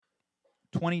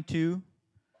22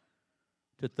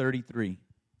 to 33.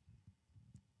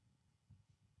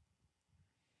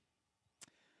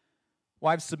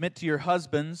 Wives, submit to your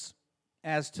husbands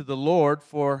as to the Lord,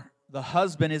 for the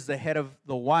husband is the head of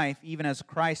the wife, even as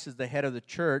Christ is the head of the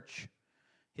church,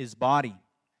 his body,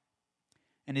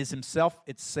 and is himself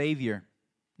its Savior.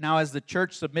 Now, as the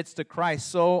church submits to Christ,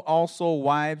 so also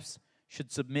wives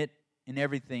should submit in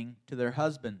everything to their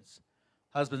husbands.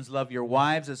 Husbands, love your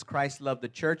wives as Christ loved the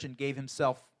church and gave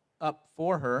himself up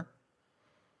for her,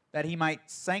 that he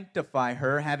might sanctify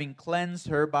her, having cleansed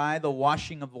her by the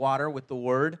washing of water with the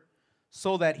word,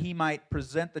 so that he might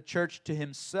present the church to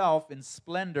himself in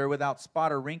splendor, without spot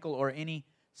or wrinkle or any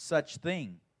such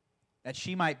thing, that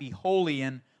she might be holy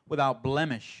and without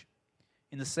blemish.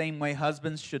 In the same way,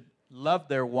 husbands should love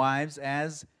their wives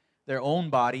as their own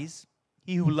bodies.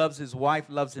 He who loves his wife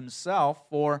loves himself,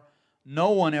 for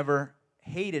no one ever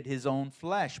hated his own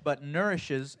flesh, but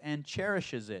nourishes and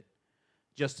cherishes it,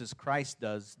 just as Christ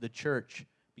does the church,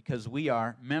 because we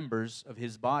are members of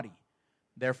his body.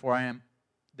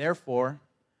 Therefore,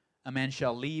 a man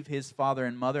shall leave his father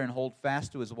and mother and hold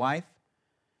fast to his wife,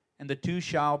 and the two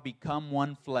shall become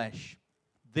one flesh.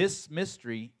 This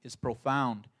mystery is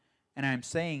profound, and I am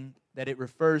saying that it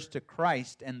refers to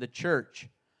Christ and the church.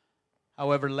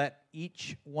 However, let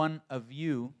each one of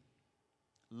you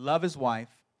love his wife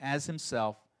as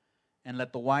himself, and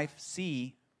let the wife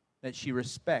see that she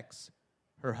respects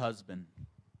her husband.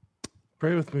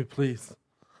 Pray with me, please.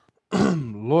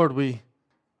 Lord, we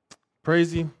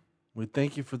praise you. We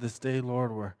thank you for this day,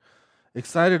 Lord. We're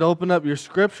excited to open up your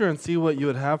scripture and see what you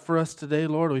would have for us today,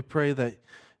 Lord. We pray that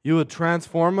you would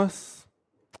transform us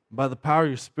by the power of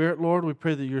your Spirit, Lord. We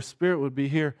pray that your Spirit would be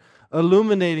here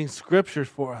illuminating scriptures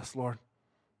for us, Lord,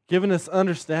 giving us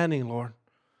understanding, Lord,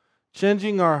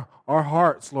 changing our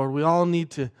hearts, Lord. We all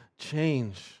need to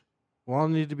change. We all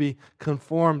need to be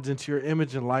conformed into your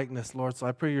image and likeness, Lord. So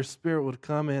I pray your Spirit would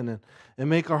come in and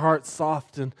make our hearts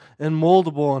soft and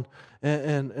moldable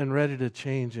and ready to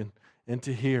change and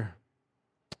to hear.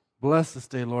 Bless this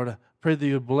day, Lord. I pray that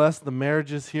you would bless the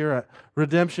marriages here at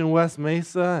Redemption West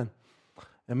Mesa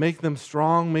and make them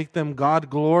strong, make them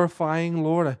God-glorifying,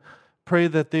 Lord. I pray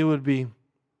that they would be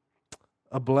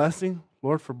a blessing,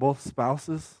 Lord, for both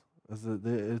spouses.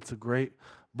 It's a great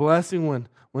blessing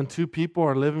when two people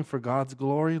are living for God's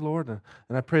glory, Lord.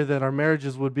 And I pray that our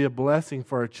marriages would be a blessing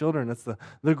for our children. It's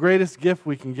the greatest gift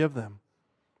we can give them.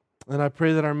 And I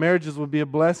pray that our marriages would be a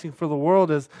blessing for the world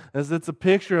as it's a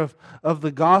picture of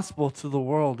the gospel to the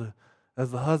world,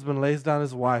 as the husband lays down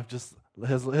his wife, just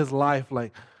his life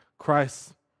like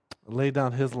Christ laid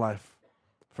down his life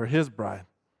for his bride,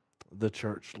 the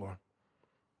church, Lord.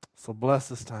 So bless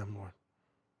this time, Lord.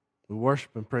 We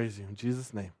worship and praise you in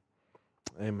Jesus' name.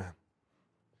 Amen.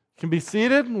 You can be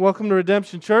seated. Welcome to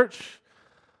Redemption Church.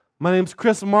 My name is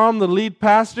Chris Amaro. I'm the lead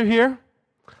pastor here.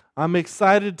 I'm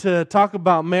excited to talk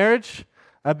about marriage.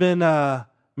 I've been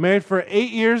married for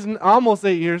 8 years, almost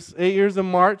 8 years, 8 years in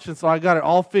March, and so I got it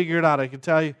all figured out. I can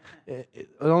tell you it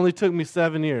only took me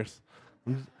 7 years.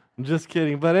 I'm just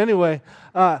kidding. But anyway,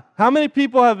 how many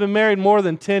people have been married more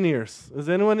than 10 years? Is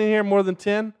anyone in here more than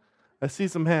 10? I see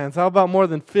some hands. How about more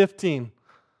than 15?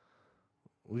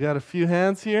 We got a few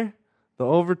hands here. The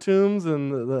Overtombs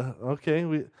and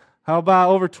okay. How about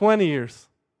over 20 years?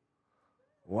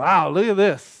 Wow, look at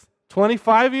this.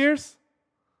 25 years?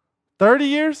 30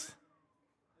 years?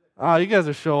 Oh, you guys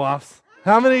are show-offs.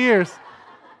 How many years?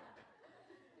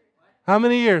 How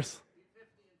many years?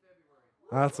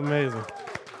 That's amazing.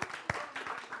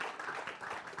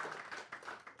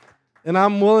 And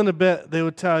I'm willing to bet they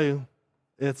would tell you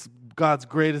it's God's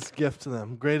greatest gift to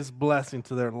them, greatest blessing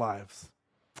to their lives.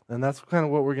 And that's kind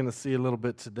of what we're going to see a little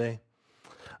bit today.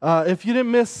 If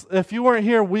you weren't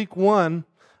here week 1,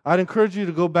 I'd encourage you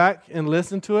to go back and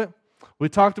listen to it. We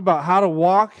talked about how to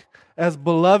walk as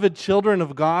beloved children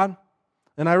of God.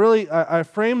 And I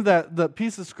framed the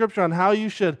piece of scripture on how you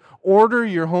should order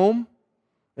your home.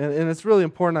 And it's really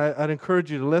important. I'd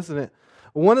encourage you to listen to it.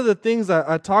 One of the things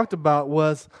I talked about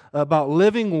was about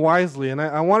living wisely. And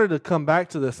I wanted to come back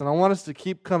to this, and I want us to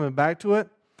keep coming back to it.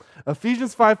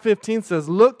 Ephesians 5:15 says,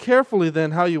 "Look carefully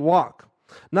then how you walk,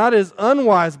 not as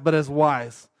unwise but as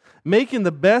wise, making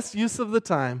the best use of the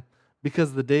time,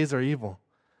 because the days are evil.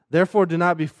 Therefore do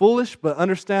not be foolish, but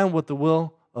understand what the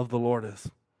will of the Lord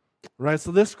is." Right?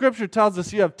 So this scripture tells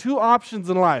us you have two options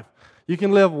in life. You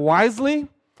can live wisely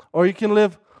or you can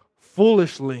live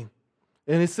foolishly.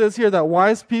 And it says here that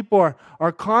wise people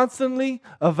are constantly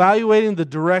evaluating the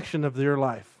direction of their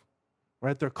life.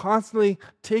 Right? They're constantly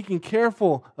taking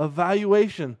careful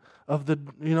evaluation of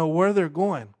where they're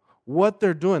going, what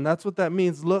they're doing. That's what that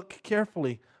means. Look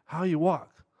carefully how you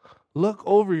walk. Look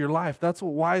over your life. That's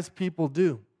what wise people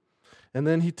do. And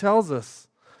then he tells us,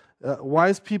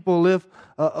 wise people live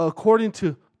according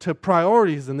to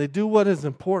priorities, and they do what is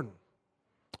important.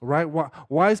 Right?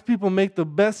 Wise people make the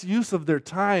best use of their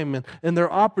time and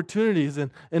their opportunities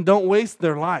and don't waste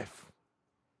their life.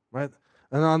 Right?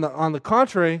 And on the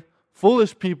contrary,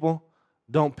 foolish people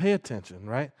don't pay attention,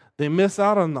 right? They miss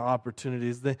out on the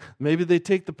opportunities. Maybe they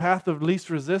take the path of least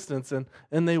resistance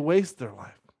and they waste their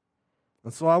life.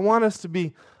 And so I want us to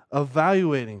be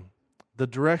evaluating the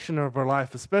direction of our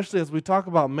life, especially as we talk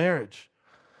about marriage.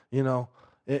 You know,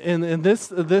 and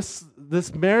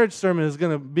this marriage sermon is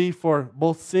going to be for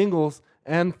both singles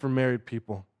and for married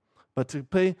people. But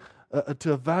to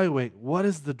evaluate what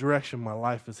is the direction my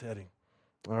life is heading.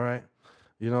 All right?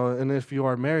 You know, and if you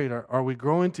are married, are we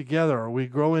growing together? Are we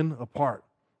growing apart?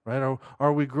 Right?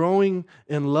 Are we growing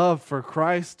in love for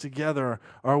Christ together?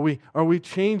 Are we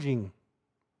changing?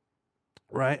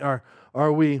 Right?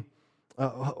 Are we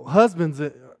husbands?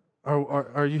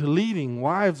 Are you leading?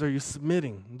 Wives, are you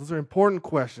submitting? Those are important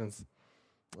questions.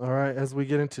 All right, as we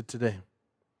get into today.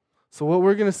 So what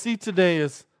we're going to see today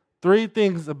is 3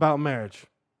 things about marriage.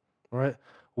 All right,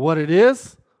 what it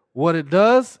is, what it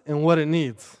does, and what it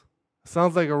needs.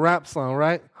 Sounds like a rap song,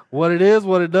 right? What it is,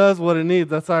 what it does, what it needs.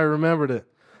 That's how I remembered it.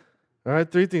 All right,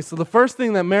 3 things. So the first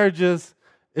thing that marriage is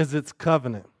its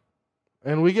covenant.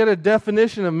 And we get a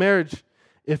definition of marriage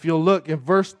if you'll look in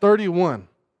verse 31.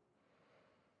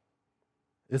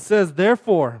 It says,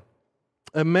 therefore,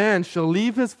 a man shall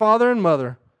leave his father and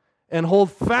mother and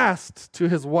hold fast to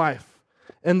his wife,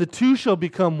 and the two shall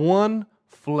become one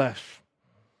flesh.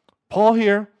 Paul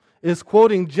here is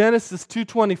quoting Genesis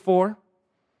 2:24,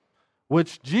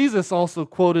 which Jesus also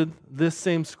quoted this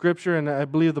same scripture in, I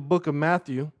believe, the book of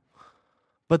Matthew.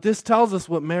 But this tells us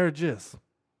what marriage is,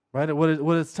 right?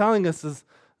 What it's telling us is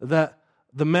that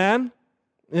the man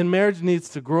in marriage needs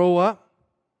to grow up,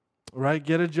 right?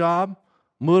 Get a job,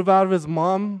 move out of his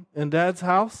mom and dad's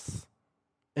house,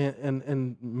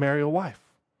 and marry a wife,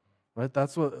 right?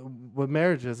 That's what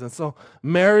marriage is. And so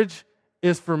marriage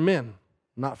is for men,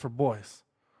 not for boys,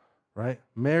 right?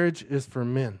 Marriage is for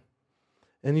men.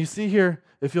 And you see here,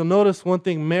 if you'll notice one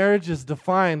thing, marriage is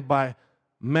defined by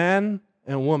man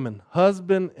and woman,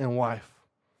 husband and wife.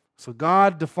 So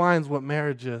God defines what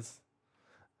marriage is.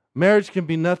 Marriage can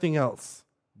be nothing else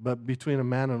but between a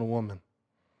man and a woman.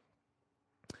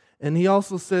 And he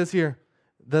also says here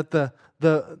that the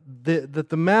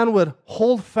man would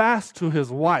hold fast to his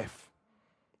wife.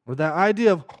 Or that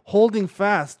idea of holding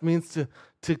fast means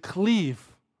to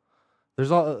cleave.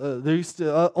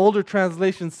 Older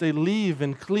translations say leave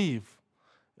and cleave,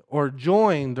 or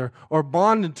joined or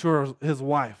bonded to his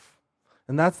wife.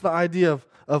 And that's the idea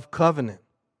of covenant.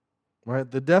 Right?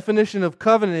 The definition of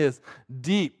covenant is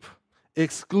deep,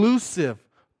 exclusive,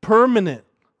 permanent,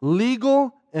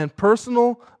 legal, and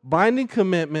personal binding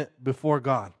commitment before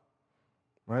God.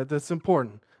 Right? That's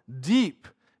important. Deep,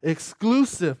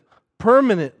 exclusive,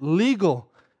 permanent,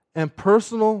 legal, and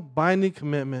personal binding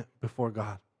commitment before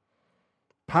God.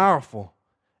 Powerful,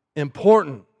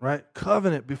 important, right?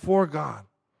 Covenant before God.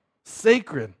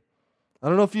 Sacred. I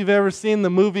don't know if you've ever seen the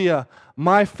movie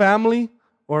My Family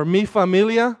or Mi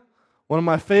Familia. One of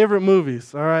my favorite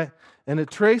movies, all right? And it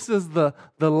traces the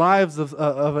lives of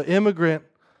an immigrant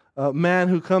man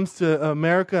who comes to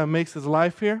America and makes his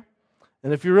life here.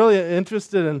 And if you're really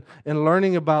interested in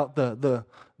learning about the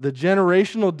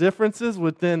generational differences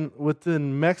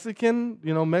within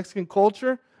Mexican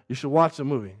culture, you should watch the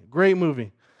movie. Great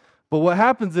movie. But what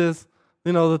happens is,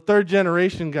 the third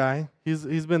generation guy,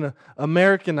 he's been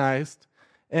Americanized,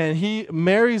 and he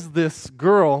marries this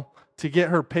girl to get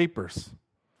her papers.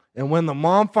 And when the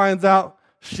mom finds out,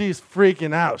 she's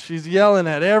freaking out. She's yelling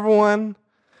at everyone.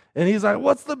 And he's like,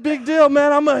 what's the big deal,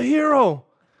 man? I'm a hero.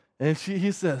 And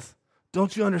he says,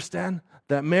 don't you understand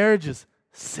that marriage is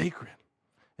sacred?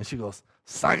 And she goes,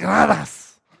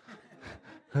 sagradas.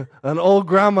 An old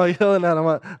grandma yelling at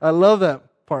him. I love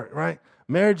that part, right?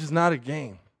 Marriage is not a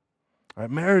game.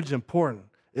 Right? Marriage is important.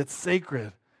 It's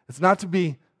sacred. It's not to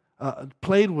be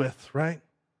played with, right?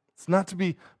 It's not to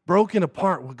be broken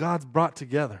apart what God's brought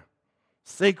together.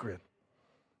 Sacred.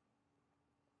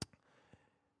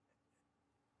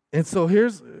 And so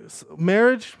here's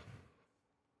marriage.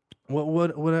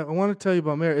 What I want to tell you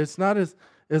about marriage, it's not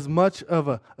as much of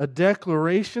a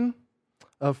declaration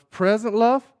of present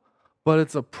love, but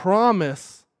it's a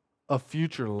promise of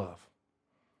future love.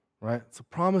 Right? It's a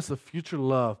promise of future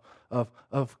love,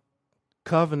 of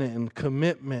covenant and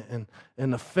commitment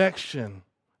and affection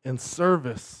and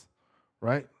service.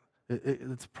 Right?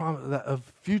 It's a promise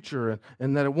of future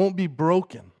and that it won't be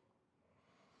broken.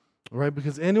 right?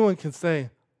 Because anyone can say,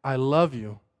 I love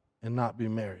you, and not be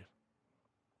married.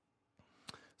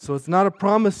 So it's not a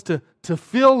promise to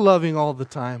feel loving all the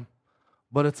time,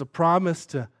 but it's a promise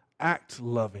to act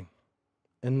loving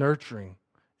and nurturing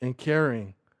and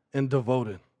caring and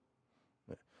devoted.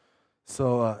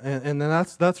 So, and then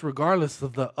that's regardless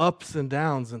of the ups and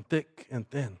downs and thick and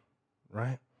thin,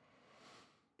 right?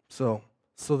 So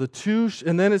the two,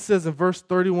 and then it says in verse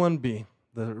 31b,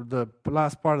 the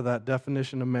last part of that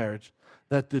definition of marriage,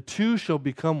 that the two shall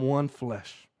become one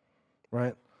flesh,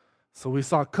 right? So we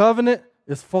saw covenant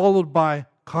is followed by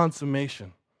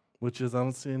consummation, which is, I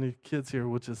don't see any kids here,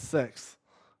 which is sex.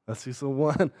 I see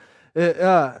someone.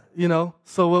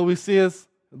 So what we see is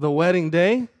the wedding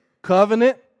day,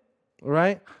 covenant,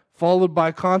 right? Followed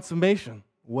by consummation,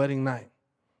 wedding night,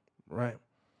 right?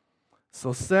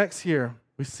 So sex here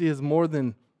we see is more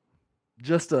than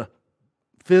just a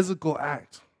physical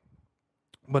act,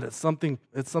 but it's something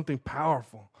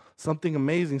powerful, something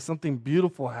amazing, something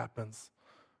beautiful happens,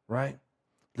 right?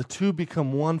 The two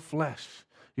become one flesh.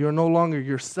 You're no longer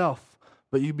yourself,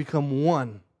 but you become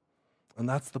one. And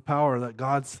that's the power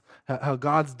that how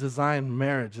God's designed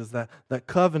marriage, is that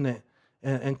covenant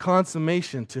and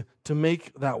consummation to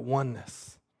make that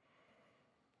oneness.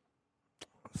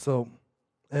 So,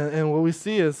 and what we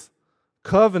see is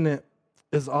covenant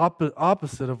is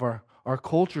opposite of our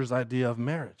culture's idea of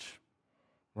marriage,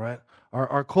 right?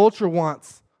 Our culture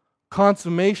wants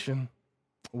consummation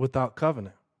without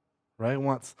covenant, right? It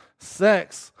wants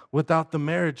sex without the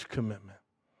marriage commitment.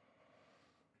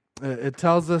 It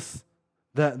tells us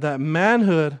that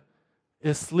manhood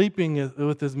is sleeping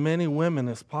with as many women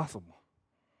as possible,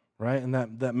 right? And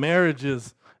that marriage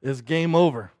is game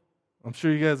over. I'm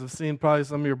sure you guys have seen probably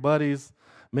some of your buddies.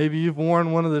 Maybe you've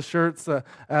worn one of the shirts at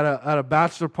a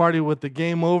bachelor party with the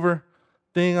game over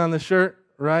thing on the shirt,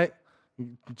 right?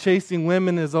 Chasing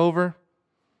women is over,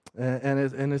 and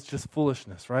it's just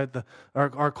foolishness, right?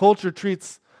 Our culture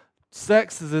treats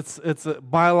sex as it's a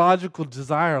biological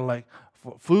desire, like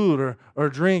food or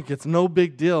drink. It's no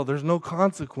big deal. There's no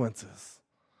consequences.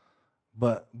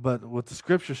 But what the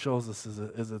Scripture shows us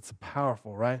is it's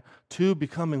powerful, right? Two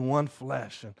becoming one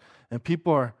flesh, and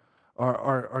people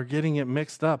are getting it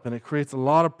mixed up, and it creates a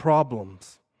lot of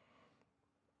problems.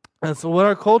 And so what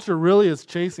our culture really is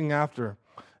chasing after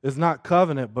is not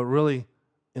covenant, but really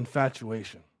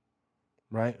infatuation,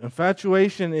 right?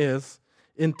 Infatuation is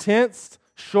intense,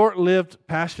 short-lived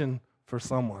passion for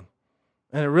someone.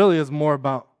 And it really is more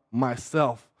about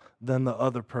myself than the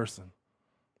other person,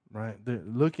 right? They're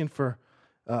looking for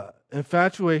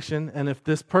infatuation, and if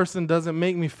this person doesn't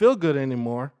make me feel good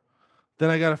anymore,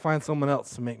 then I got to find someone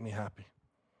else to make me happy,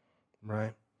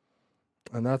 right?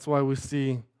 And that's why we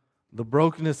see the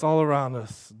brokenness all around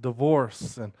us,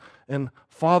 divorce and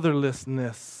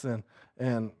fatherlessness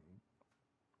and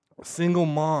single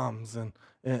moms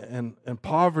and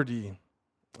poverty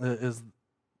is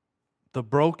the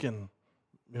broken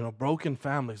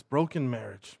families, broken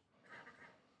marriage.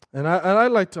 And I'd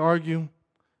like to argue,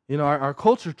 our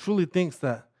culture truly thinks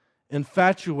that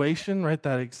infatuation, right,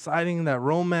 that exciting, that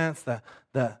romance,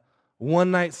 that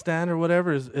one-night stand or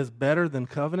whatever is better than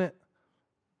covenant.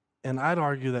 And I'd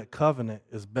argue that covenant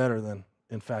is better than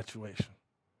infatuation.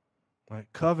 Right?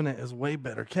 Covenant is way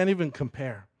better. Can't even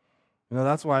compare.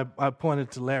 That's why I pointed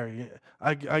to Larry.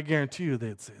 I guarantee you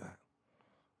they'd say that.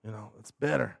 It's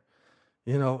better.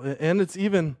 And it's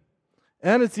even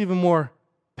more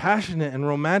passionate and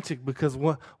romantic, because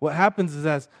what happens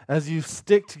is as you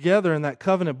stick together in that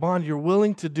covenant bond, you're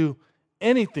willing to do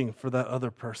anything for that other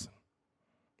person.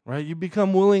 Right? You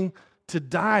become willing to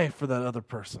die for that other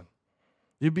person.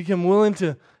 You become willing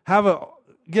to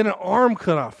get an arm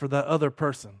cut off for that other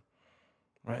person.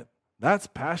 Right? That's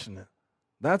passionate.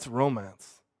 That's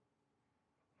romance.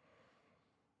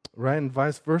 Right? And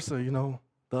vice versa, the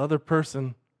other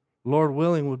person, Lord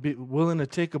willing, would be willing to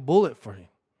take a bullet for you.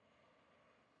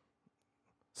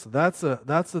 So that's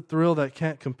a thrill that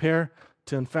can't compare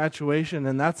to infatuation,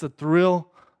 and that's a thrill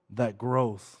that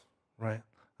grows, right?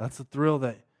 That's a thrill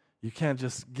that you can't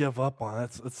just give up on.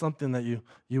 It's something that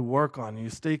you work on, and you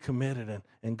stay committed,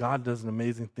 and God does an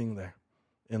amazing thing there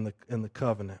in the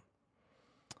covenant,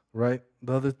 right?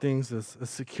 The other things is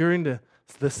securing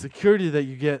the security that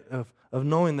you get of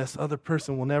knowing this other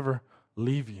person will never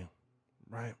leave you,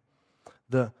 right?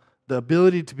 The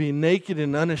ability to be naked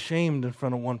and unashamed in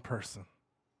front of one person.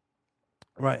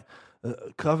 Right.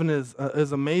 Covenant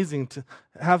is amazing, to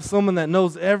have someone that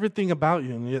knows everything about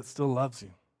you and yet still loves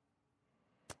you.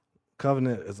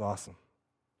 Covenant is awesome.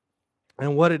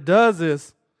 And what it does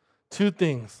is two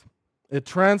things. It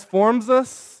transforms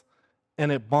us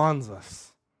and it bonds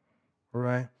us.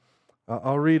 Right?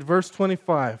 I'll read verse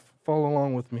 25. Follow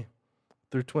along with me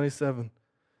through 27.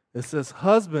 It says,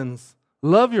 "Husbands,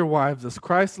 love your wives as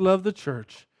Christ loved the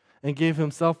church and gave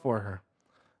himself for her,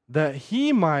 that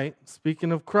he might,"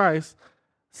 speaking of Christ,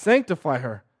 "sanctify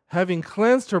her, having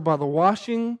cleansed her by the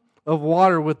washing of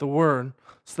water with the word,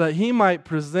 so that he might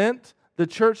present the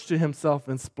church to himself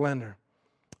in splendor,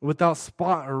 without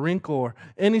spot or wrinkle or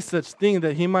any such thing,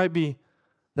 that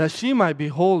she might be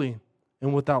holy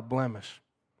and without blemish."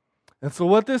 And so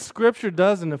what this scripture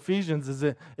does in Ephesians is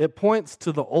it points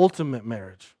to the ultimate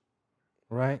marriage,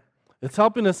 right? It's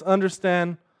helping us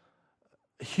understand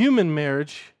human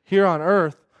marriage here on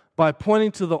earth by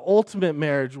pointing to the ultimate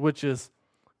marriage, which is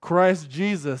Christ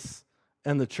Jesus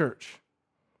and the church.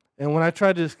 And when I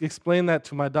tried to explain that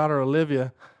to my daughter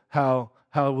Olivia, how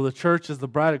the church is the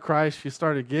bride of Christ, she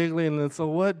started giggling. And so,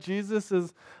 what? Jesus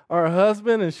is our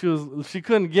husband? And she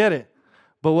couldn't get it.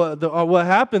 But what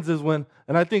happens is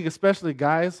and I think especially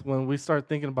guys, when we start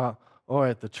thinking about, all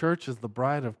right, the church is the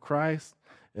bride of Christ,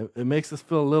 it makes us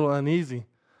feel a little uneasy.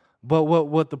 But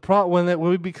when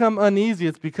we become uneasy,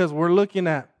 it's because we're looking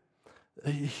at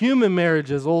human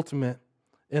marriage as ultimate,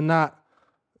 and not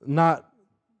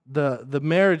the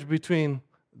marriage between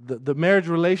the marriage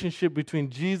relationship between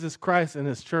Jesus Christ and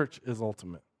his church is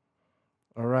ultimate.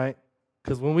 All right?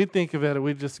 Because when we think of it,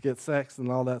 we just get sex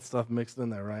and all that stuff mixed in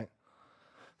there, right?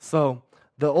 So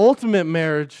the ultimate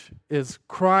marriage is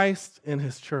Christ and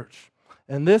his church.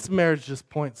 And this marriage just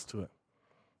points to it.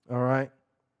 All right?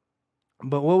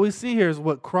 But what we see here is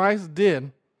what Christ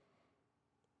did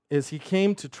is he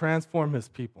came to transform his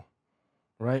people,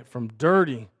 right? From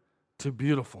dirty to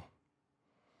beautiful.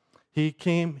 He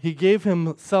gave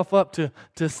himself up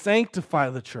to sanctify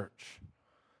the church,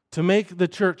 to make the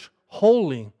church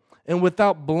holy and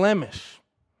without blemish,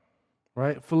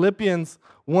 right? Philippians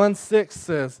 1:6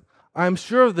 says, "I'm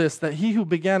sure of this, that he who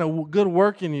began a good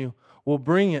work in you will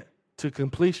bring it to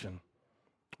completion."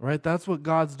 Right? That's what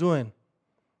God's doing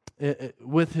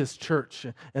with his church.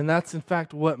 And that's, in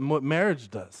fact, what marriage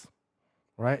does,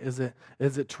 right? Is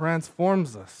it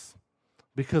transforms us,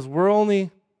 because we're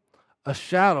only a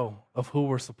shadow of who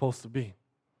we're supposed to be,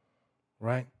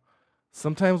 right?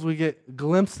 Sometimes we get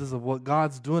glimpses of what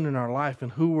God's doing in our life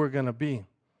and who we're going to be,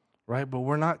 right? But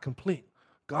we're not complete.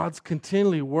 God's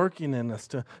continually working in us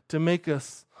to make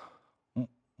us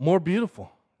more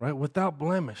beautiful, right? Without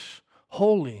blemish,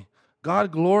 holy,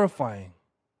 God glorifying.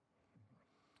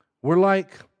 We're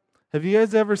like, have you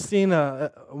guys ever seen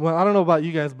well, I don't know about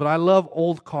you guys, but I love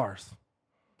old cars.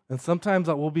 And sometimes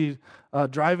I will be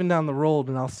driving down the road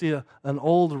and I'll see an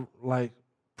old, like,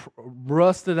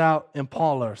 rusted out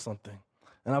Impala or something.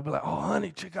 And I'll be like, "Oh,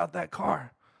 honey, check out that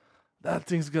car. That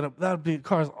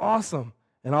car's awesome."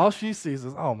 And all she sees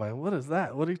is, "Oh, man, what is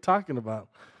that? What are you talking about?"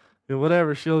 And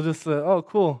whatever, she'll just say, "Oh,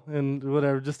 cool," and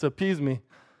whatever, just to appease me.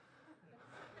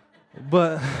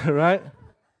 But, right?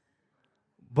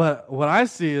 But what I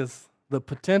see is the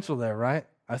potential there, right?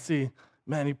 I see,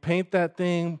 man, you paint that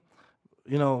thing,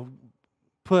 make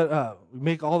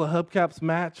all the hubcaps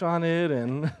match on it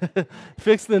and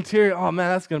fix the interior. Oh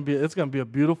man, it's gonna be a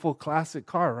beautiful classic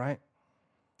car, right?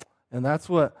 And that's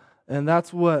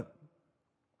what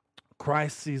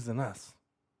Christ sees in us,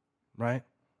 right?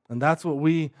 And that's what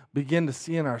we begin to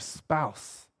see in our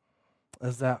spouse,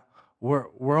 is that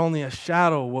we're only a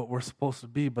shadow of what we're supposed to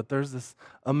be, but there's this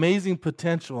amazing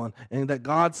potential and that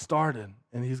God started,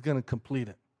 and he's going to complete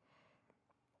it.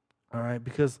 All right?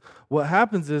 Because what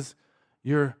happens is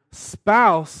your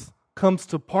spouse comes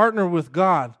to partner with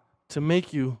God to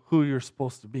make you who you're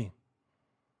supposed to be.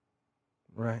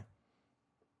 Right?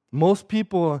 Most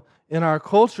people in our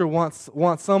culture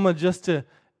want someone just to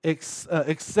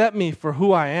accept me for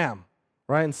who I am.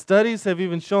 Right? And studies have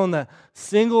even shown that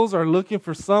singles are looking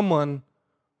for someone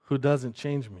who doesn't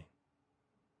change me.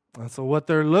 And so what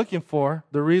they're looking for,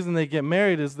 the reason they get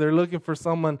married, is they're looking for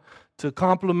someone to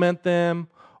complement them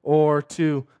or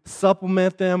to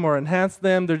supplement them or enhance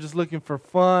them. They're just looking for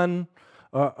fun,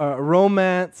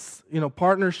 romance,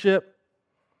 partnership.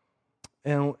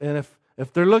 And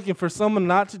if they're looking for someone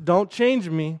don't change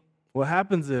me, what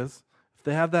happens is, if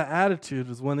they have that attitude,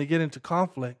 is when they get into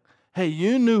conflict, hey,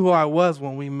 you knew who I was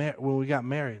when we got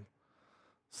married,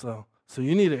 so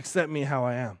you need to accept me how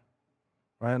I am,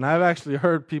 right? And I've actually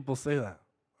heard people say that,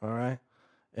 all right,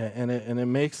 and it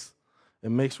makes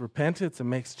repentance, it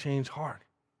makes change hard.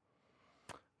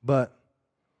 But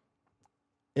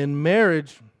in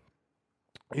marriage,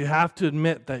 you have to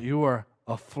admit that you are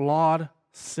a flawed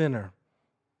sinner,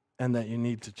 and that you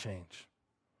need to change,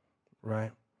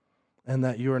 right? And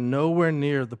that you are nowhere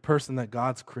near the person that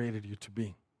God's created you to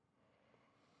be.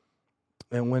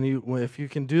 And if you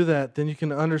can do that, then you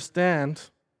can understand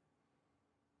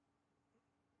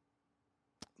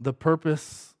the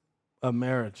purpose of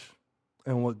marriage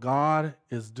and what God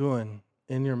is doing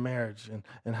in your marriage,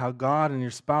 and how God and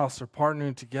your spouse are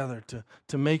partnering together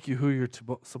to make you who you're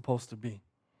supposed to be.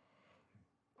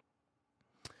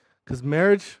 Because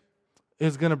marriage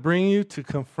is going to bring you to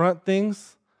confront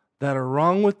things that are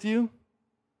wrong with you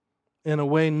in a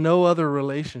way no other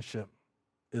relationship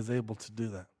is able to do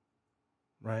that,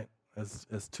 right?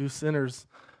 As two sinners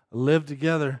live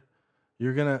together,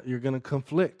 you're gonna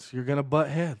conflict, you're gonna butt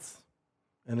heads,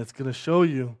 and it's gonna show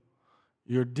you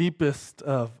your deepest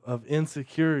of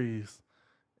insecurities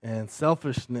and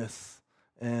selfishness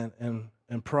and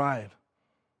pride.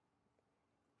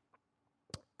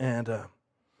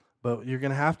 But you're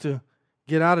going to have to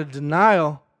get out of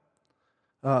denial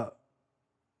of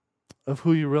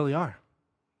who you really are,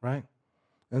 right?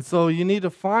 And so you need to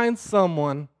find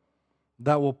someone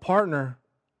that will partner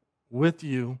with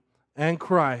you and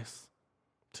Christ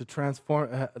to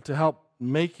transform, to help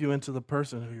make you into the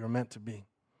person who you're meant to be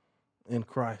in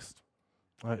Christ,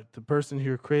 right? The person who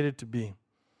you're created to be.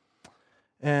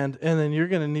 And then you're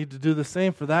going to need to do the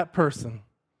same for that person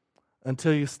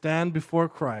until you stand before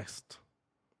Christ,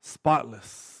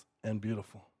 spotless and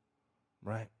beautiful,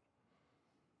 right?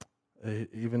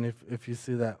 Even if you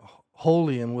see that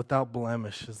holy and without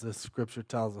blemish, as this scripture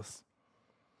tells us.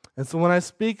 And so when I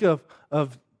speak of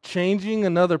changing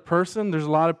another person, there's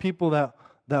a lot of people that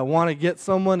want to get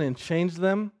someone and change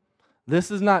them.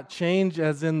 This is not change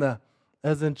as in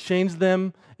change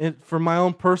them for my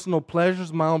own personal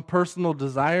pleasures, my own personal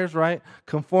desires, right?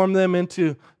 Conform them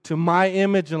into my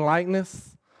image and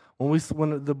likeness.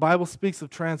 When the Bible speaks of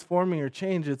transforming or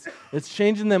change, it's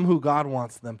changing them who God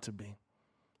wants them to be.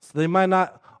 So they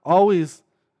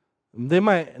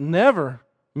might never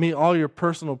meet all your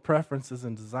personal preferences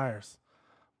and desires,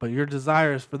 but your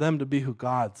desire is for them to be who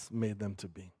God's made them to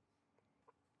be.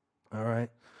 All right?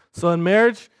 So in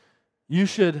marriage, you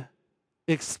should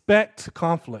expect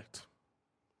conflict.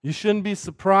 You shouldn't be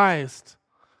surprised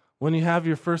when you have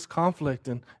your first conflict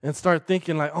and start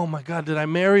thinking like, oh my God, did I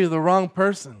marry the wrong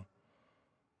person?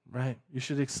 Right? You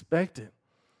should expect it.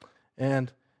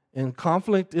 And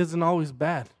conflict isn't always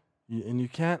bad, and you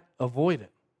can't avoid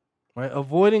it. Right?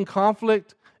 Avoiding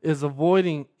conflict is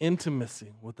avoiding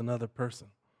intimacy with another person.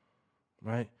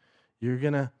 Right? You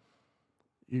don't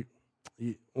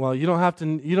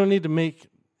need to make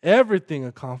everything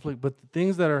a conflict, but the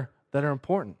things that are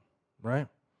important, right?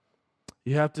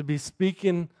 You have to be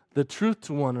speaking the truth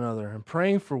to one another and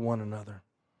praying for one another.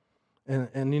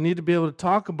 And you need to be able to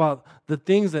talk about the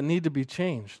things that need to be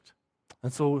changed.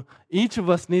 And so each of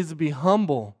us needs to be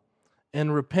humble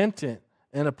and repentant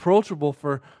and approachable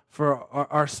for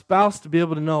our spouse to be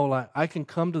able to know, like, I can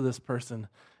come to this person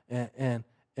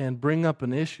and bring up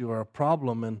an issue or a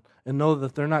problem and know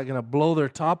that they're not going to blow their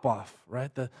top off,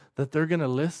 right? That they're going to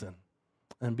listen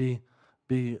and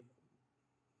be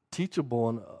teachable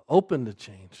and open to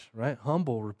change, right?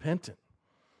 Humble, repentant.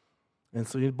 And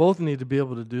so you both need to be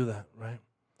able to do that, right?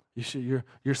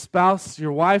 Your spouse,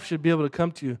 your wife should be able to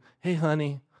come to you, hey,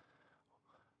 honey,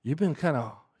 you've been kind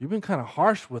of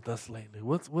harsh with us lately.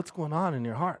 What's going on in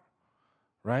your heart,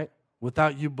 right?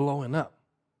 Without you blowing up.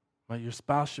 Right? Your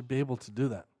spouse should be able to do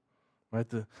that. Right?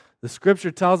 The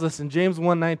scripture tells us in James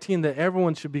 1:19 that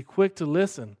everyone should be quick to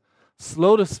listen,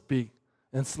 slow to speak,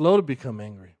 and slow to become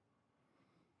angry.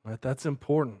 Right? That's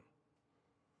important.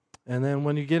 And then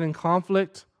when you get in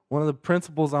conflict, one of the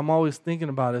principles I'm always thinking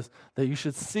about is that you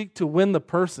should seek to win the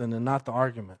person and not the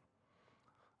argument.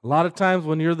 A lot of times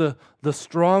when you're the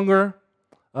stronger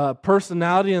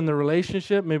personality in the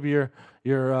relationship, maybe you're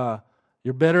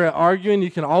better at arguing,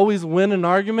 you can always win an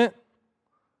argument.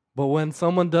 But when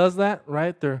someone does that,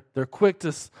 right, they're quick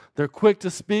to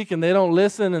speak and they don't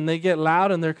listen and they get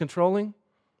loud and they're controlling.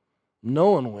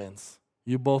 No one wins.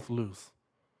 You both lose.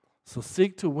 So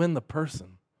seek to win the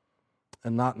person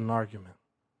and not an argument.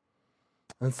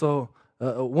 And so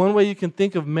one way you can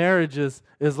think of marriage is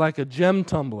like a gem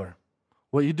tumbler.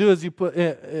 What you do is you put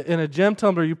in a gem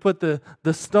tumbler, you put the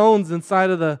stones inside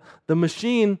of the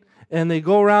machine, and they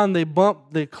go around, they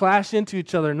bump, they clash into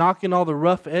each other, knocking all the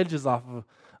rough edges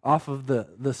off of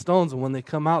the stones. And when they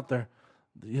come out, they're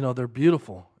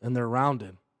beautiful and they're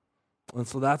rounded. And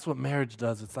so that's what marriage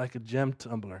does. It's like a gem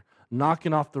tumbler,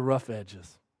 knocking off the rough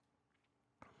edges.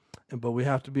 But we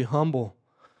have to be humble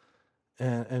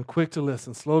and quick to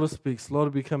listen, slow to speak, slow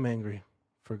to become angry,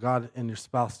 for God and your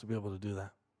spouse to be able to do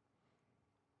that.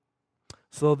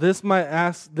 So this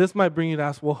might bring you to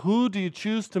ask, well, who do you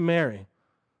choose to marry?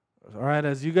 All right,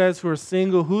 as you guys who are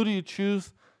single, who do you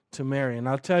choose to marry? And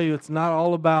I'll tell you, it's not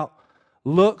all about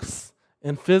looks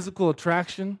and physical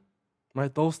attraction,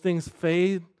 right? Those things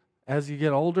fade as you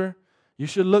get older. You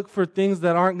should look for things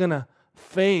that aren't going to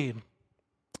fade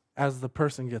as the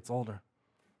person gets older,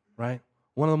 right?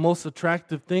 One of the most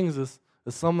attractive things is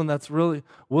someone that's really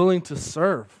willing to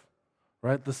serve,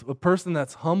 right? A person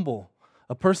that's humble,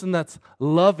 a person that's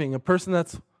loving, a person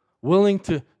that's willing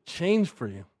to change for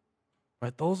you,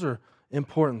 right? Those are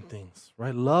important things,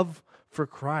 right? Love for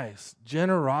Christ,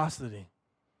 generosity,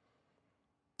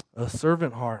 a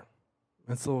servant heart.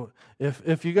 And so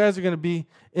if you guys are going to be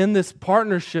in this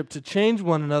partnership to change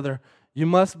one another, you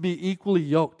must be equally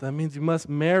yoked. That means you must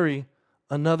marry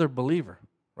another believer,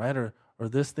 right? Or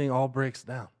this thing all breaks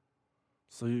down.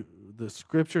 So the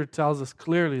scripture tells us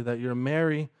clearly that you're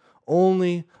marry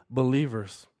only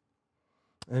believers.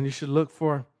 And you should look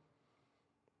for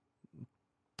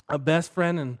a best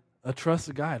friend and a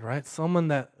trusted guide, right? Someone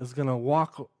that is going to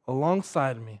walk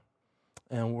alongside me,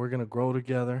 and we're going to grow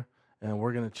together, and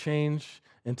we're going to change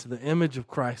into the image of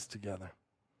Christ together.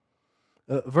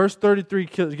 Verse 33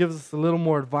 gives us a little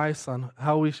more advice on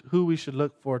who we should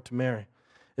look for to marry.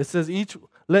 It says,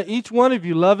 let each one of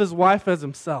you love his wife as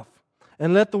himself,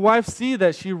 and let the wife see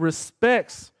that she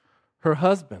respects her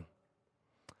husband.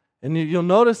 And you'll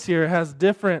notice here it has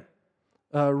different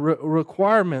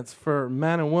requirements for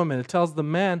man and woman. It tells the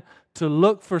man to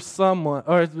look for someone,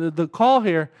 or the call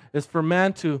here is for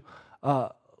man to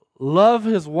love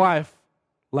his wife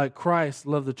like Christ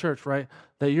loved the church, right?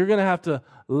 That you're going to have to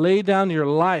lay down your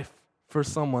life for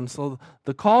someone. So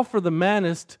the call for the man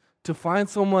is to find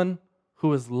someone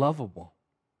who is lovable,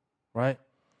 right?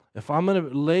 If I'm going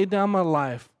to lay down my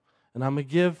life and I'm going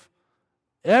to give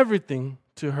everything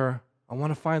to her, I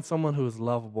want to find someone who is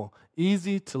lovable,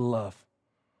 easy to love,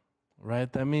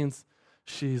 right? That means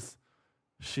she's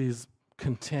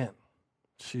content,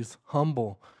 she's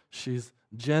humble, she's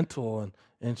gentle,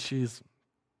 and she's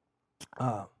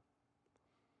not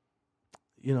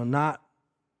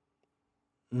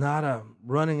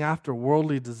running after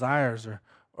worldly desires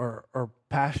or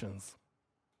passions,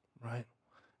 right?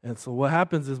 And so what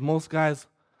happens is most guys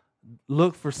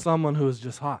look for someone who is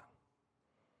just hot,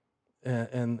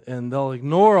 and they'll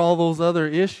ignore all those other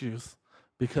issues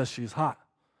because she's hot.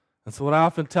 And so what I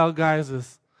often tell guys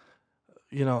is,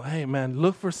 hey man,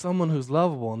 look for someone who's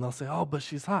lovable, and they'll say, oh, but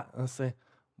she's hot. And I say,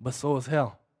 but so is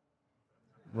hell,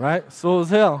 right? So is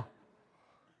hell.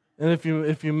 And if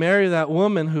you marry that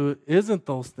woman who isn't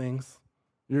those things,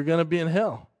 you're going to be in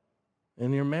hell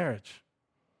in your marriage.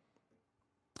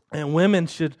 And women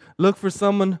should look for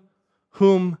someone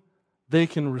whom they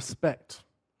can respect.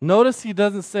 Notice he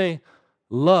doesn't say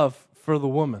love for the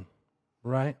woman,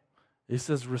 right? He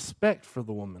says respect for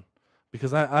the woman.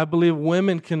 Because I believe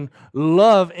women can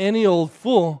love any old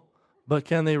fool, but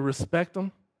can they respect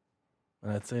them?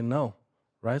 And I'd say no,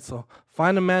 right? So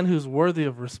find a man who's worthy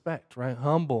of respect, right?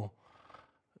 Humble,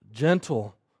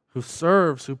 gentle, who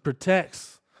serves, who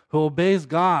protects, who obeys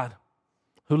God,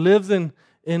 who lives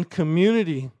in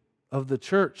community of the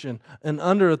church and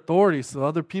under authority, so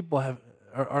other people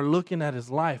are looking at his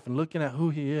life and looking at who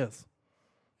he is,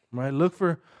 right? Look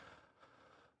for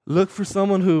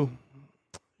someone who,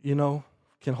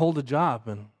 can hold a job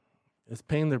and is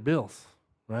paying their bills,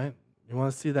 right? You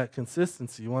want to see that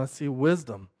consistency. You want to see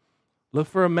wisdom. Look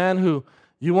for a man who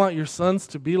you want your sons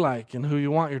to be like and who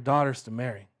you want your daughters to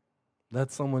marry.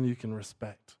 That's someone you can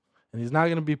respect. And he's not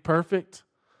going to be perfect,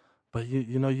 but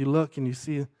you look and you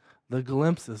see the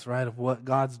glimpses, right, of what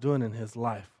God's doing in his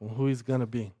life and who he's going to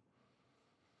be.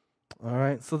 All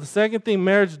right, so the second thing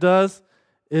marriage does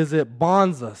is it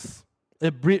bonds us.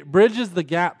 It bridges the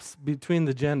gaps between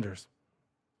the genders,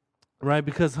 right?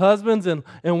 Because husbands and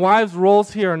wives'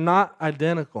 roles here are not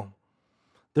identical.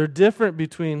 They're different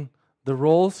between the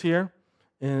roles here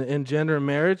in gender and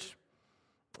marriage.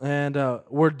 And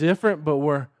we're different, but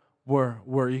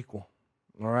we're equal,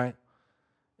 all right?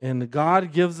 And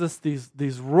God gives us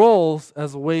these roles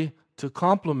as a way to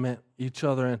complement each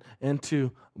other and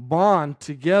to bond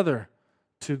together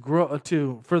to grow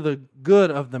for the good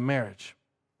of the marriage.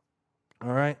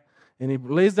 All right? And he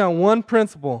lays down one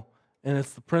principle, and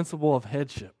it's the principle of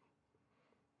headship.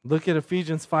 Look at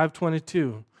Ephesians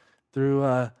 5:22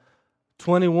 through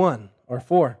 21 or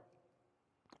 4.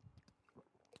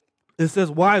 It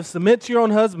says, "Wives, submit to your own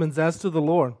husbands as to the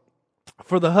Lord.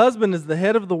 For the husband is the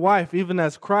head of the wife, even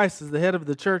as Christ is the head of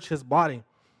the church, his body,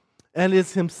 and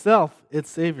is himself its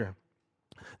Savior.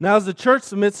 Now as the church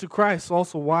submits to Christ,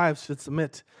 also wives should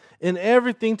submit in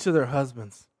everything to their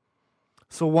husbands."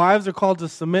 So wives are called to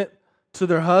submit to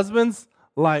their husbands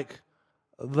like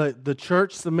the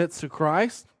church submits to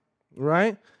Christ,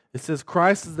 right? It says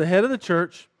Christ is the head of the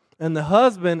church, and the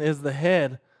husband is the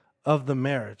head of the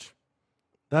marriage.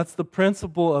 That's the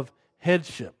principle of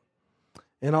headship.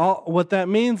 And all what that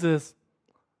means is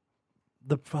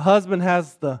the husband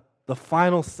has the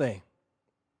final say.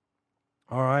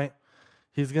 All right?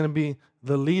 He's going to be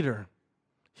the leader.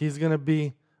 He's going to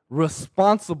be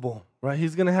responsible, right?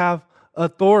 He's going to have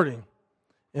authority.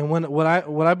 And what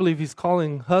I believe he's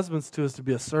calling husbands to is to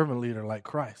be a servant leader like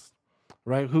Christ,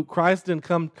 right? Who Christ didn't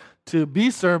come to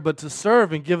be served, but to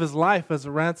serve and give his life as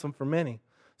a ransom for many.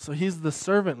 So he's the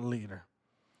servant leader,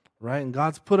 right? And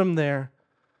God's put him there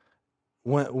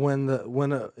when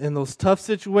in those tough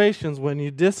situations when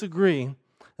you disagree,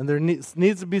 and there needs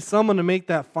to be someone to make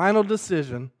that final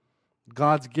decision.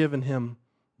 God's given him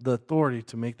the authority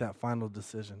to make that final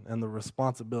decision and the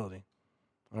responsibility.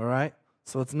 All right?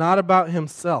 So it's not about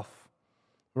himself,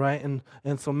 right?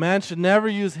 And so man should never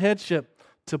use headship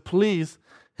to please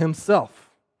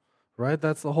himself, right?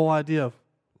 That's the whole idea of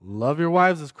love your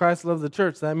wives as Christ loved the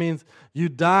church. That means you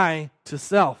die to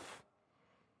self.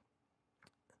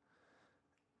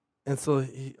 And so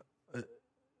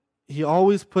he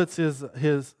always puts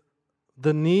the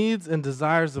needs and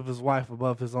desires of his wife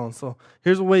above his own. So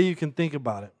here's a way you can think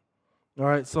about it. All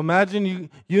right, so imagine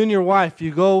you and your wife,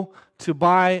 you go to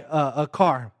buy a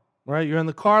car, right? You're in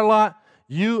the car lot.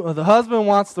 The husband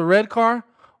wants the red car,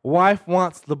 wife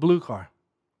wants the blue car.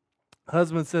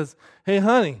 Husband says, "Hey,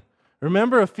 honey,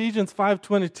 remember Ephesians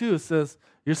 5:22 says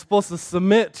you're supposed to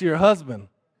submit to your husband.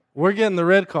 We're getting the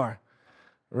red car,"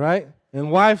 right? And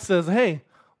wife says, "Hey,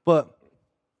 but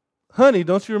honey,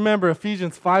 don't you remember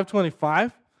Ephesians 5:25?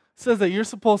 It says that you're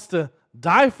supposed to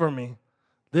die for me.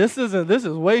 This is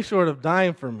way short of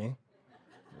dying for me."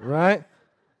 Right?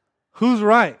 Who's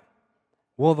right?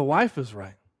 Well, the wife is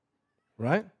right.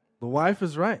 Right? The wife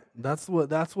is right. That's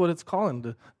what it's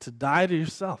calling, to die to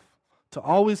yourself. To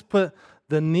always put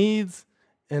the needs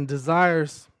and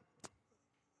desires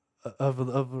of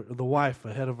the wife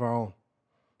ahead of our own.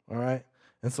 All right?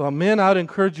 And so, men, I would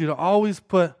encourage you to always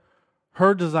put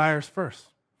her desires first.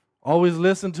 Always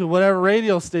listen to whatever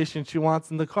radio station she wants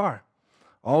in the car.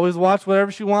 Always watch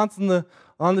whatever she wants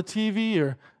on the TV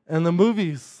or in the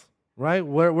movies, right?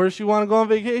 Where does she want to go on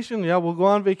vacation? Yeah, we'll go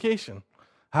on vacation.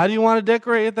 How do you want to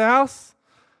decorate the house?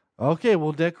 Okay,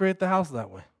 we'll decorate the house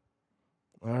that way.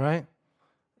 All right?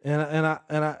 And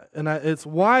it's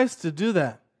wise to do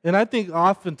that. And I think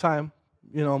oftentimes,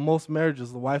 most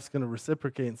marriages, the wife's going to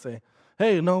reciprocate and say,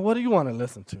 "Hey, no, what do you want to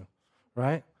listen to?"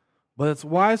 Right? But it's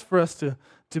wise for us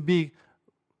to be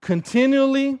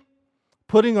continually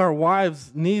putting our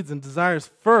wives' needs and desires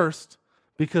first,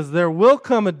 because there will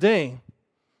come a day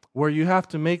where you have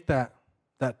to make that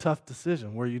tough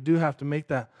decision, where you do have to make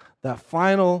that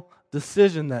final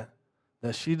decision that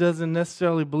she doesn't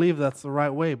necessarily believe that's the right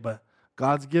way, but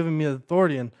God's given me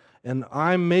authority, and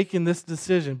I'm making this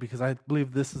decision because I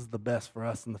believe this is the best for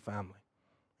us and the family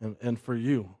and for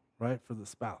you, right, for the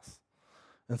spouse.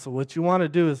 And so what you want to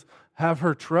do is have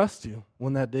her trust you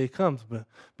when that day comes. But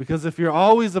because if you're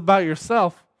always about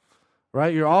yourself,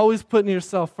 right, you're always putting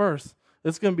yourself first,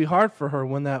 it's going to be hard for her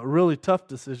when that really tough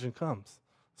decision comes.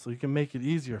 So you can make it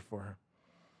easier for her.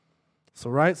 So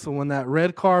when that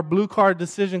red car, blue car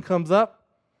decision comes up,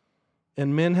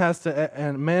 and men have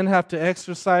to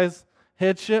exercise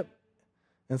headship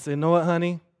and say, "Know what,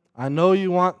 honey? I know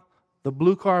you want the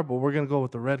blue car, but we're going to go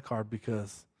with the red car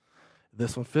because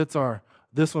this one fits our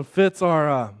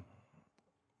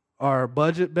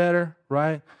budget better,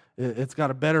 right? It's got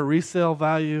a better resale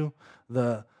value.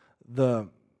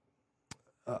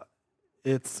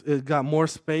 It's got more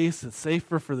space. It's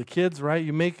safer for the kids, right?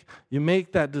 You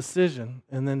make that decision,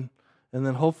 and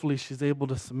then hopefully she's able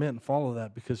to submit and follow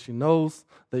that because she knows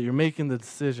that you're making the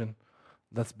decision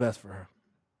that's best for her.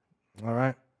 All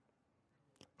right?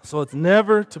 So it's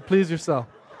never to please yourself.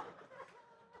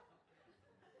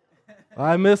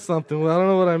 I missed something. Well, I don't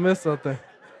know what I missed something.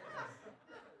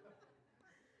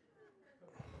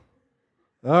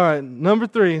 All right, number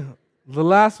 3, the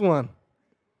last one.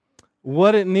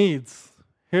 What it needs.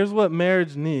 Here's what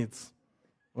marriage needs.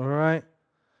 All right?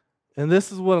 And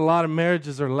this is what a lot of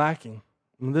marriages are lacking.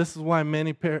 And this is why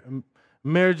many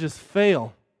marriages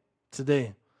fail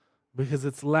today, because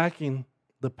it's lacking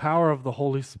the power of the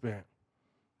Holy Spirit.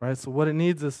 Right? So what it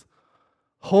needs is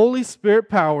Holy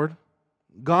Spirit-powered,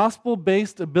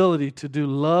 gospel-based ability to do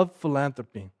love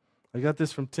philanthropy. I got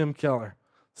this from Tim Keller.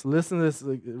 So listen to this,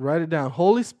 write it down.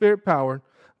 Holy Spirit-powered,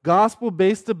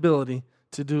 gospel-based ability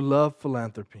to do love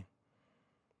philanthropy.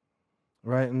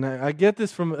 Right? And I get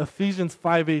this from Ephesians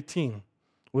 5:18,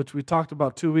 which we talked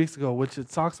about 2 weeks ago, which it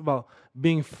talks about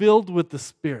being filled with the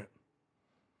Spirit.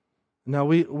 Now,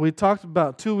 we talked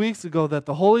about 2 weeks ago that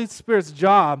the Holy Spirit's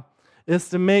job is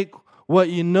to make what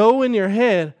you know in your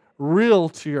head real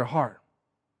to your heart.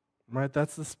 Right?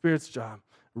 That's the Spirit's job.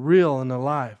 Real and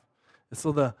alive. And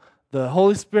so the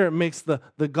Holy Spirit makes the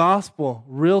gospel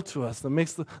real to us. That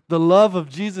makes the love of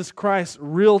Jesus Christ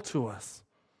real to us.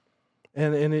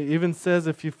 And it even says,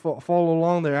 if you follow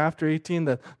along there after 18,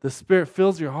 that the Spirit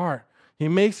fills your heart. He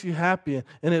makes you happy.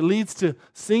 And it leads to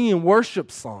singing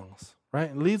worship songs. Right?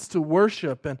 It leads to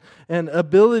worship and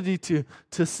ability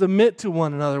to submit to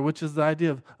one another, which is the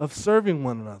idea of serving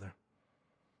one another.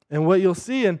 And what you'll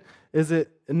see is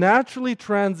it naturally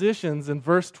transitions in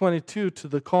verse 22 to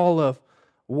the call of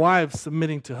wives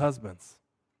submitting to husbands.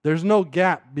 There's no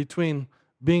gap between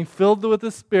being filled with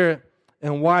the Spirit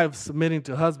and wives submitting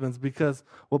to husbands, because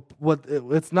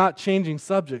it's not changing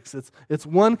subjects. It's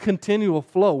one continual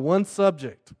flow, one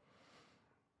subject.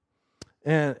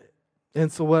 And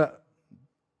so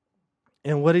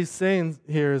what he's saying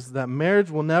here is that marriage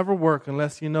will never work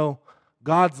unless you know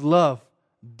God's love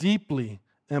deeply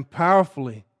and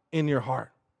powerfully in your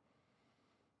heart.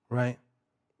 Right?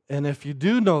 And if you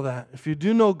do know that, if you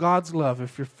do know God's love,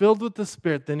 if you're filled with the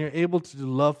Spirit, then you're able to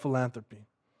love philanthropy.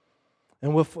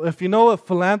 And if you know what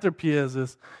philanthropy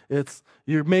is it's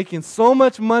you're making so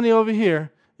much money over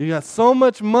here, you got so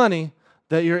much money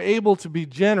that you're able to be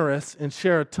generous and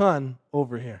share a ton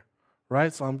over here.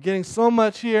 Right? So I'm getting so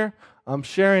much here, I'm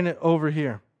sharing it over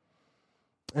here.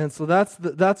 And so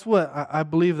that's what I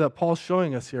believe that Paul's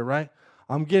showing us here, right?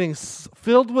 I'm getting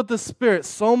filled with the Spirit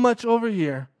so much over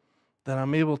here that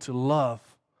I'm able to love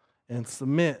and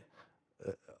submit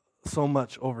so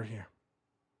much over here.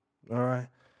 All right?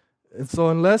 And so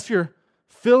unless you're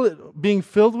being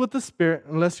filled with the Spirit,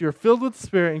 unless you're filled with the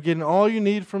Spirit and getting all you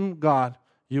need from God,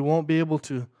 you won't be able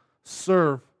to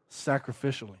serve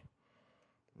sacrificially.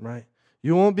 Right?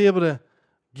 You won't be able to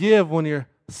give when your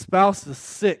spouse is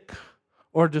sick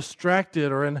or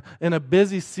distracted or in a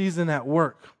busy season at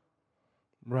work.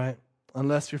 Right?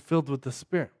 Unless you're filled with the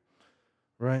Spirit.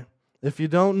 Right? If you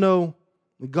don't know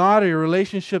God or your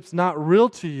relationship's not real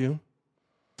to you,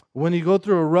 when you go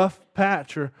through a rough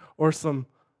patch or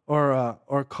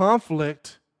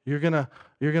conflict, you're gonna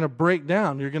break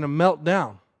down. You're gonna melt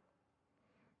down.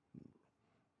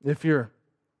 If your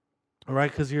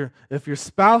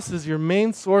spouse is your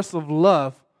main source of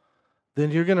love,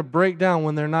 then you're gonna break down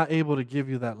when they're not able to give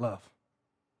you that love.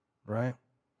 Right?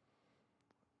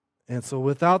 And so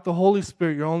without the Holy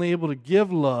Spirit, you're only able to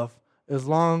give love as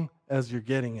long as you're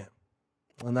getting it.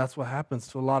 And that's what happens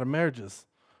to a lot of marriages.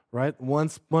 Right?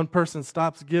 Once one person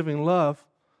stops giving love,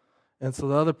 and so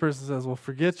the other person says, well,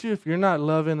 forget you. If you're not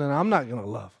loving, then I'm not going to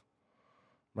love.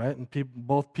 Right? And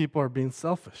both people are being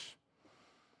selfish.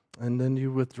 And then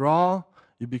you withdraw,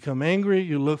 you become angry,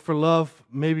 you look for love,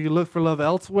 maybe you look for love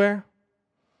elsewhere.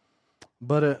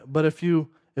 But if you're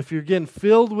getting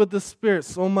filled with the Spirit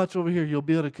so much over here, you'll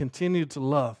be able to continue to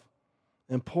love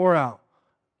and pour out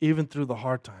even through the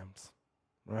hard times.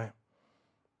 Right?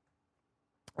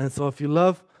 And so if you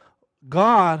love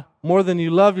God more than you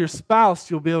love your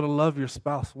spouse, you'll be able to love your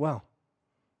spouse well,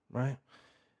 right?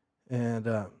 And,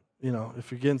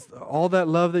 if you're getting all that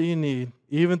love that you need,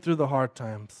 even through the hard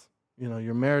times,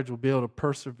 your marriage will be able to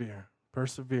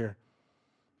persevere.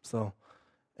 So,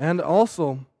 and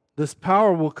also, this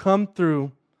power will come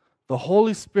through the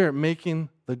Holy Spirit making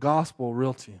the gospel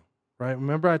real to you, right?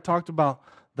 Remember I talked about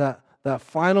that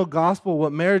final gospel.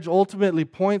 What marriage ultimately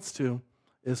points to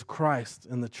is Christ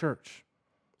in the church.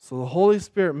 So the Holy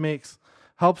Spirit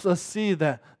helps us see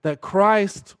that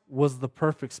Christ was the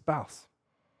perfect spouse,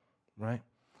 right?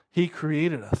 He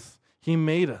created us. He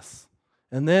made us.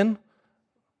 And then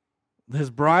his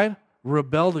bride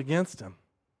rebelled against him.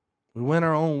 We went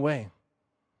our own way,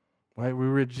 right? We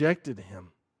rejected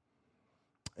him.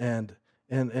 And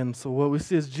so what we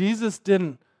see is Jesus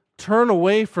didn't turn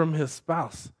away from his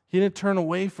spouse. He didn't turn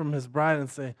away from his bride and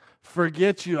say,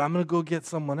 forget you, I'm going to go get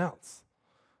someone else.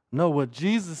 No, what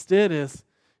Jesus did is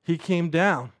he came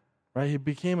down, right? He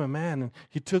became a man and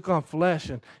he took on flesh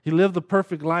and he lived the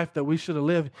perfect life that we should have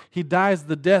lived. He dies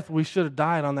the death we should have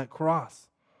died on that cross,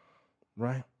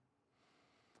 right?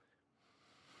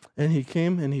 And he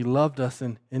came and he loved us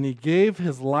and he gave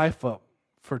his life up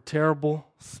for terrible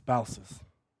spouses,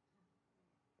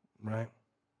 right?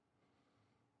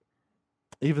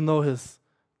 Even though his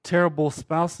terrible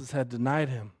spouses had denied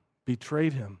him,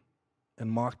 betrayed him, and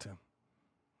mocked him.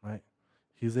 Right?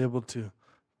 He's able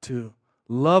to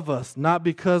love us, not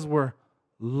because we're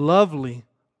lovely,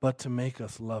 but to make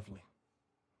us lovely.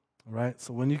 Right?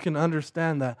 So when you can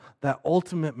understand that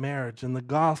ultimate marriage and the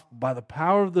gospel by the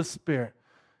power of the Spirit,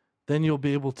 then you'll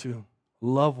be able to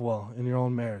love well in your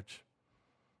own marriage.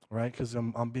 Right? Because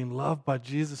I'm being loved by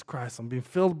Jesus Christ. I'm being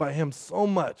filled by him so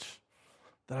much.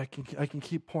 that I can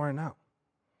keep pouring out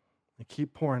and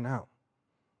keep pouring out.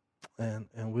 And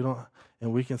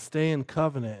we can stay in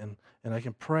covenant, and I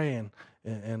can pray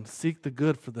and seek the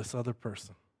good for this other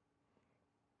person.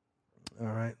 All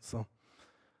right, so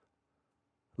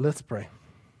let's pray.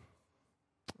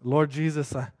 Lord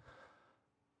Jesus,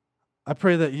 I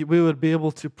pray that we would be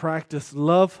able to practice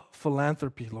love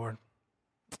philanthropy, Lord,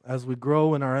 as we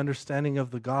grow in our understanding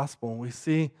of the gospel, and we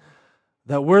see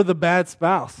that we're the bad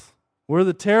spouse. We're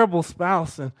the terrible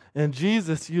spouse, and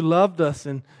Jesus, you loved us,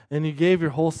 and you gave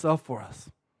your whole self for us.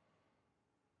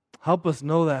 Help us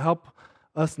know that. Help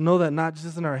us know that not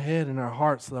just in our head, in our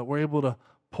heart, so that we're able to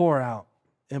pour out.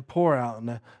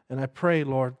 And I pray,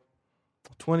 Lord,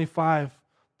 25,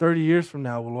 30 years from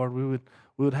now, Lord, we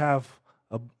would have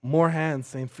more hands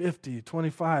saying 50,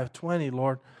 25, 20,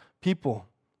 Lord, people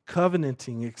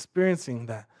covenanting, experiencing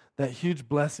that huge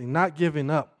blessing, not giving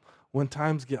up when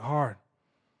times get hard,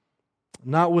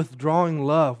 not withdrawing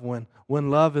love when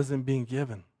love isn't being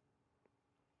given.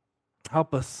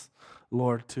 Help us,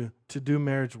 Lord, to do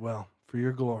marriage well for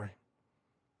your glory.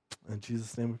 In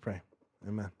Jesus' name we pray.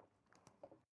 Amen.